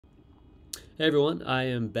Hey everyone, I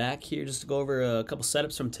am back here just to go over a couple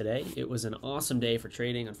setups from today. It was an awesome day for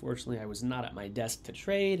trading. Unfortunately, I was not at my desk to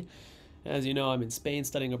trade. As you know, I'm in Spain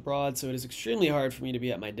studying abroad, so it is extremely hard for me to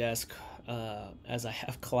be at my desk as I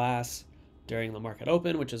have class during the market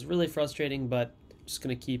open, which is really frustrating, but I'm just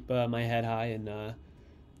going to keep my head high and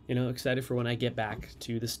excited for when I get back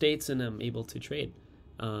to the States and I'm able to trade.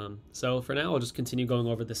 So for now, I'll just continue going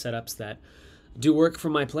over the setups that do work for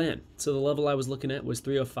my plan. So the level I was looking at was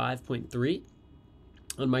 305.3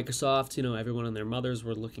 on Microsoft. You know, everyone and their mothers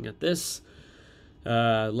were looking at this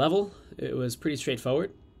level. It was pretty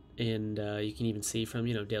straightforward, and you can even see from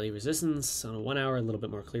daily resistance on a 1 hour, a little bit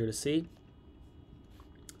more clear to see.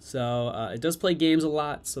 So it does play games a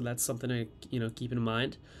lot, so that's something to keep in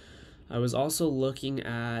mind. I was also looking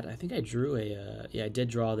at, I think I drew I did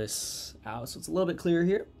draw this out, so it's a little bit clearer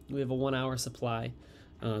here. We have a 1 hour supply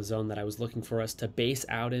zone that I was looking for us to base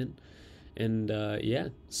out in. And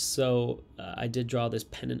so I did draw this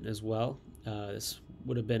pennant as well. This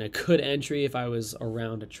would have been a good entry if I was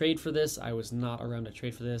around to trade for this. I was not around to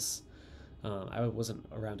trade for this. I wasn't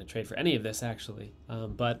around to trade for any of this, actually.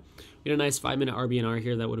 But we had a nice 5-minute RBNR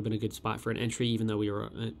here. That would have been a good spot for an entry, even though we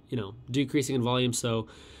were, decreasing in volume. So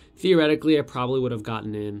theoretically, I probably would have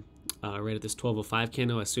gotten in right at this 12:05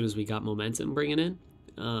 candle as soon as we got momentum bringing in.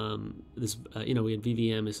 We had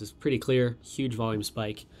VVM. This is pretty clear, huge volume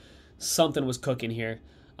spike. Something was cooking here.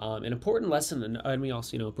 An important lesson, and we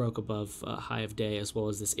also broke above high of day, as well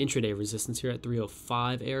as this intraday resistance here at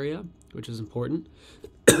 305 area, which is important.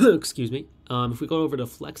 Excuse me. If we go over to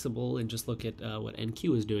flexible and just look at what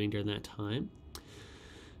NQ is doing during that time,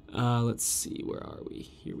 let's see, where are we?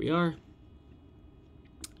 Here we are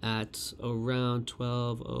at around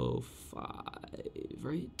 12:05,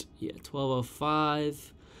 right? Yeah,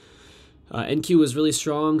 12:05. NQ was really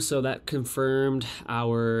strong, so that confirmed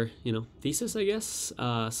our, thesis, I guess.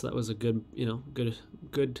 So that was a good,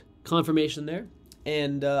 good confirmation there.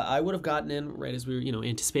 And I would have gotten in right as we were,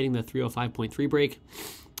 anticipating the 305.3 break.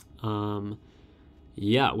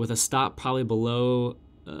 With a stop probably below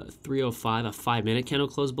 305, a 5-minute candle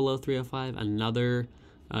close below 305. Another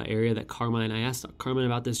area that I asked Carmine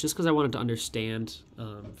about this just because I wanted to understand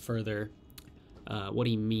further what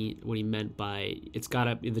he meant by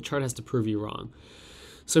the chart has to prove you wrong.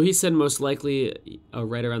 So he said most likely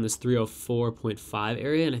right around this 304.5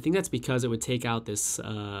 area, and I think that's because it would take out this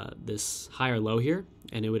higher low here,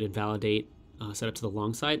 and it would invalidate set up to the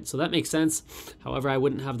long side. So that makes sense. However, I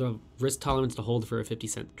wouldn't have the risk tolerance to hold for a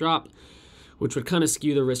 50-cent drop, which would kind of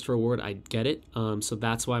skew the risk to reward. I get it. So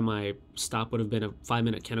that's why my stop would have been a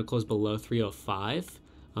 5-minute candle close below 305,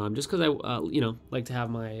 just because I like to have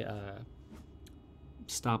my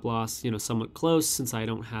stop loss somewhat close, since I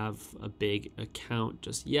don't have a big account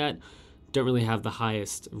just yet. Don't really have the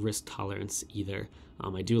highest risk tolerance either.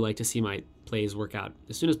 I do like to see my plays work out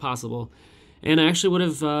as soon as possible, and I actually would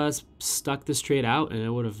have stuck this trade out, and I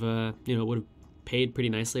would have would have paid pretty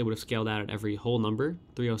nicely. I would have scaled out at every whole number,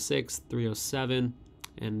 306, 307,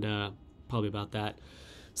 and probably about that.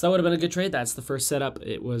 So that would have been a good trade. That's the first setup.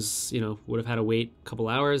 It was, would have had to wait a couple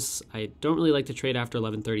hours. I don't really like to trade after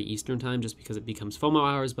 11:30 Eastern time just because it becomes FOMO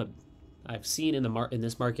hours, but I've seen in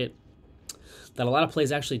this market that a lot of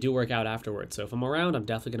plays actually do work out afterwards. So if I'm around, I'm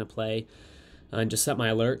definitely going to play and just set my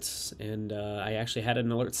alerts. And I actually had an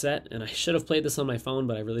alert set, and I should have played this on my phone,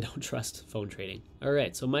 but I really don't trust phone trading. All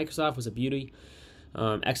right, so Microsoft was a beauty.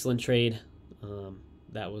 Excellent trade.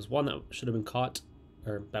 That was one that should have been caught,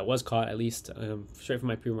 or that was caught at least, straight from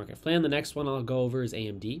my pre-market plan. The next one I'll go over is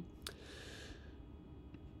AMD.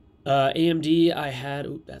 AMD, I had,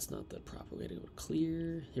 that's not the proper way to go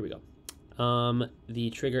clear. Here we go. The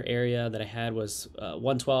trigger area that I had was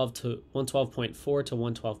 112 to 112.4 to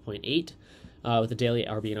 112.8 with the daily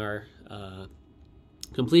RBNR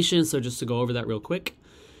completion. So just to go over that real quick,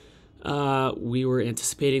 we were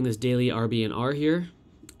anticipating this daily RBNR here,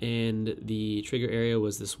 and the trigger area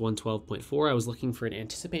was this 112.4. I was looking for an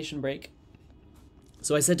anticipation break.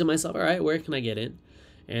 So I said to myself, all right, where can I get in?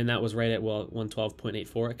 And that was right at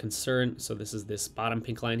 112.84, a concern. So this is this bottom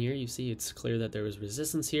pink line here. You see it's clear that there was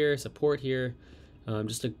resistance here, support here,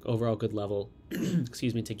 just an overall good level,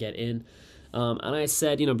 excuse me, to get in. And I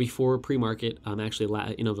said, before pre-market, actually,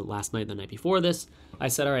 the last night, the night before this, I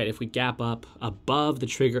said, all right, if we gap up above the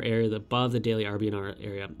trigger area, above the daily RBNR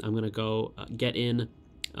area, I'm going to go get in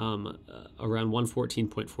around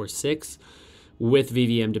 114.46 with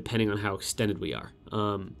VVM, depending on how extended we are.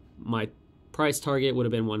 My price target would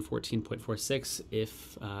have been 114.46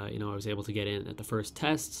 if I was able to get in at the first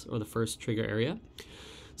tests or the first trigger area.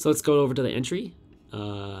 So let's go over to the entry.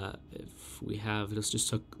 If we have, let's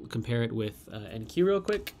just compare it with NQ real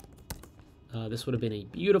quick. This would have been a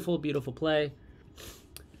beautiful, beautiful play.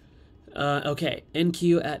 Okay,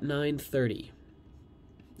 NQ at 9:30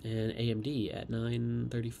 and AMD at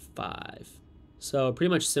 9:35. So pretty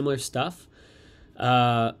much similar stuff.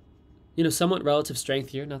 Somewhat relative strength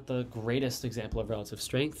here. Not the greatest example of relative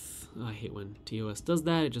strength. I hate when TOS does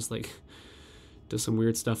that. It just does some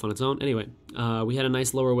weird stuff on its own. Anyway, we had a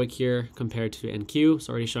nice lower wick here compared to NQ. It's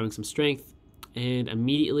already showing some strength. And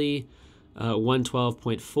immediately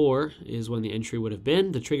 112.4 is when the entry would have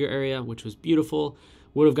been. The trigger area, which was beautiful,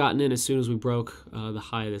 would have gotten in as soon as we broke the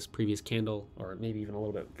high of this previous candle, or maybe even a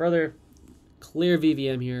little bit further. Clear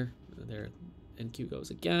VVM here. There NQ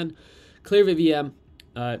goes again. Clear VVM.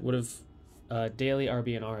 It would have daily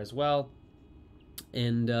RBNR as well,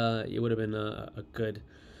 and it would have been a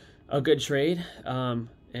good trade, and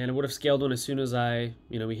it would have scaled on as soon as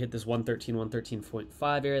we hit this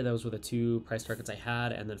 113.5 area. Those were the two price targets I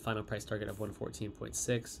had, and then final price target of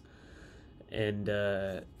 114.6, and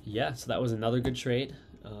so that was another good trade.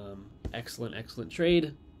 Excellent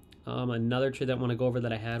trade. Another trade that I want to go over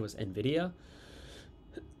that I had was NVIDIA.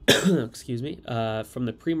 Excuse me. From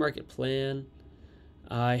the pre-market plan,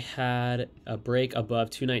 I had a break above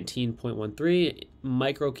 219.13,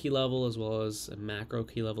 micro key level as well as a macro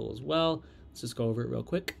key level as well. Let's just go over it real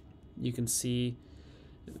quick. You can see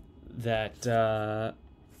that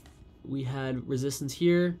we had resistance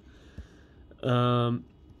here. So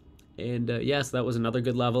that was another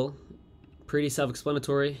good level. Pretty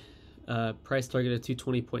self-explanatory. Price target of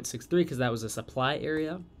 220.63 because that was a supply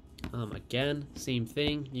area. Again, same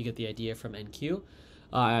thing. You get the idea from NQ.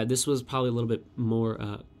 This was probably a little bit more,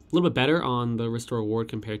 a little bit better on the risk to reward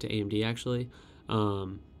compared to AMD. Actually,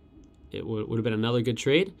 it would have been another good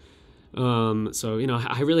trade.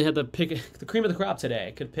 I really had to pick the cream of the crop today.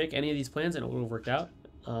 I could pick any of these plans and it would have worked out.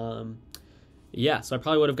 So I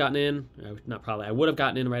probably would have gotten in. Not probably. I would have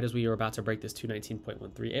gotten in right as we were about to break this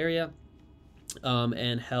 219.13 area,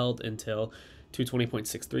 and held until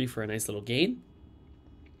 220.63 for a nice little gain.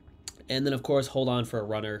 And then, of course, hold on for a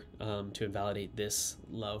runner to invalidate this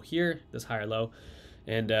low here, this higher low.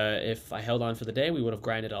 And if I held on for the day, we would have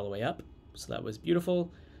grinded all the way up. So that was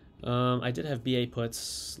beautiful. I did have BA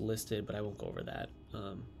puts listed, but I won't go over that.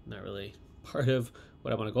 Not really part of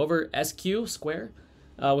what I want to go over. SQ, Square,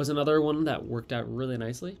 was another one that worked out really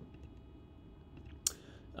nicely.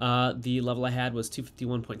 The level I had was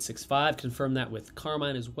 251.65. Confirmed that with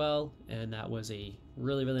Carmine as well. And that was a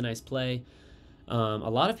really, really nice play. A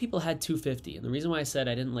lot of people had 250, and the reason why I said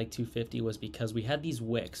I didn't like 250 was because we had these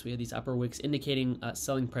wicks. We had these upper wicks indicating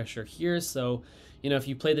selling pressure here. So, if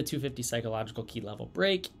you play the 250 psychological key level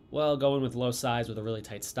break, well, going with low size with a really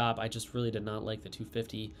tight stop, I just really did not like the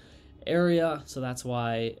 250 area. So that's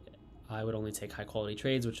why I would only take high quality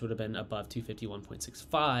trades, which would have been above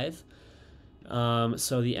 251.65.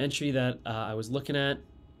 So the entry that I was looking at,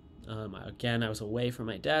 again, I was away from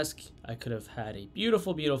my desk. I could have had a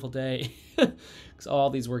beautiful, beautiful day because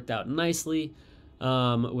all these worked out nicely.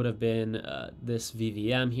 Would have been this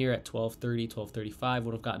VVM here at 12:30, 12:35.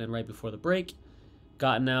 Would have gotten in right before the break.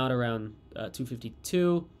 Gotten out around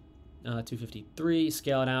 252, 253.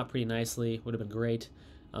 Scaled out pretty nicely. Would have been great.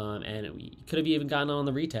 And we could have even gotten on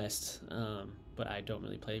the retest. But I don't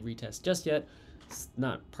really play retest just yet. It's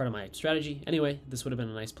not part of my strategy. Anyway, this would have been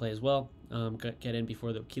a nice play as well. Get in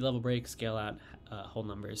before the key level break, scale out, hold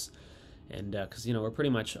numbers, and because we're pretty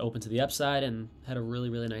much open to the upside and had a really,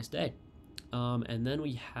 really nice day. And then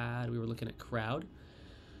we were looking at crowd.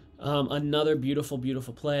 Another beautiful,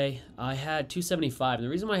 beautiful play. I had 275, and the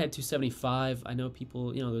reason why I had 275, I know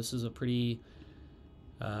people, this is a pretty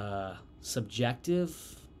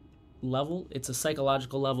subjective level. It's a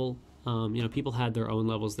psychological level. People had their own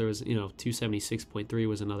levels. There was, 276.3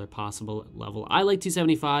 was another possible level. I like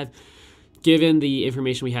 275, given the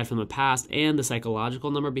information we had from the past and the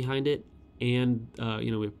psychological number behind it. And,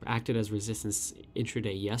 we acted as resistance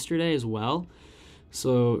intraday yesterday as well.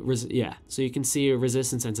 So, so you can see a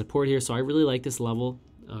resistance and support here. So I really like this level.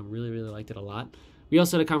 Really, really liked it a lot. We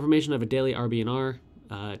also had a confirmation of a daily RBNR,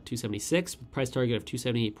 276, with price target of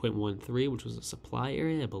 278.13, which was a supply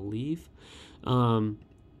area, I believe.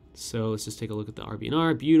 So let's just take a look at the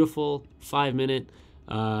RBNR. Beautiful, 5 minute.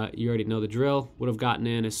 You already know the drill. Would have gotten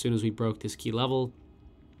in as soon as we broke this key level.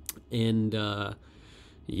 And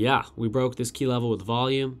we broke this key level with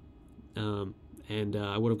volume. And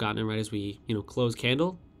I would have gotten in right as we, closed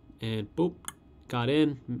candle. And boop, got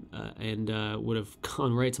in. And would have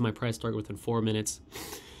gone right to my price target within 4 minutes.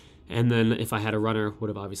 And then if I had a runner, would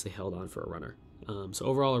have obviously held on for a runner. So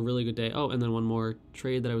overall, a really good day. Oh, and then one more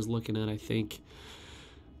trade that I was looking at, I think,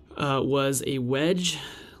 was a wedge.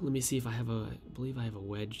 Let me see if I believe I have a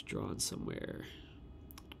wedge drawn somewhere.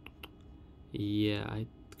 Yeah, I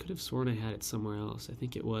could have sworn I had it somewhere else. I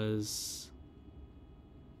think it was,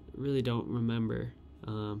 really don't remember.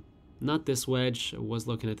 Not this wedge. I was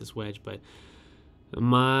looking at this wedge, but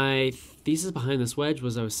my thesis behind this wedge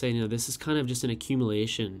was I was saying, this is kind of just an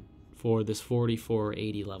accumulation for this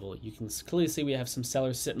 44.80 level. You can clearly see we have some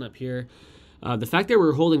sellers sitting up here. The fact that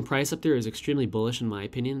we're holding price up there is extremely bullish in my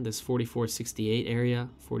opinion. This 44.68 area,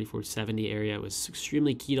 44.70 area was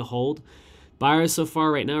extremely key to hold. Buyers so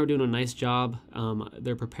far right now are doing a nice job.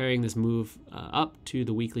 They're preparing this move up to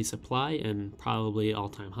the weekly supply and probably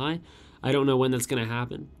all-time high. I don't know when that's going to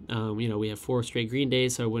happen. We have 4 straight green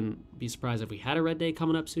days, so I wouldn't be surprised if we had a red day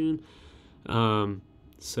coming up soon.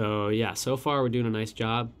 So yeah, so far we're doing a nice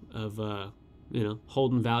job of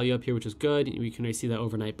holding value up here, which is good. We can already see that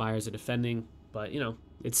overnight buyers are defending, but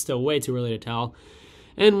it's still way too early to tell.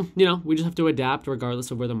 And we just have to adapt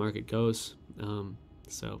regardless of where the market goes.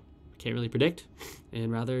 So can't really predict,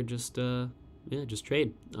 and rather just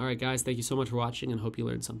trade. All right, guys, thank you so much for watching, and hope you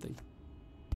learned something.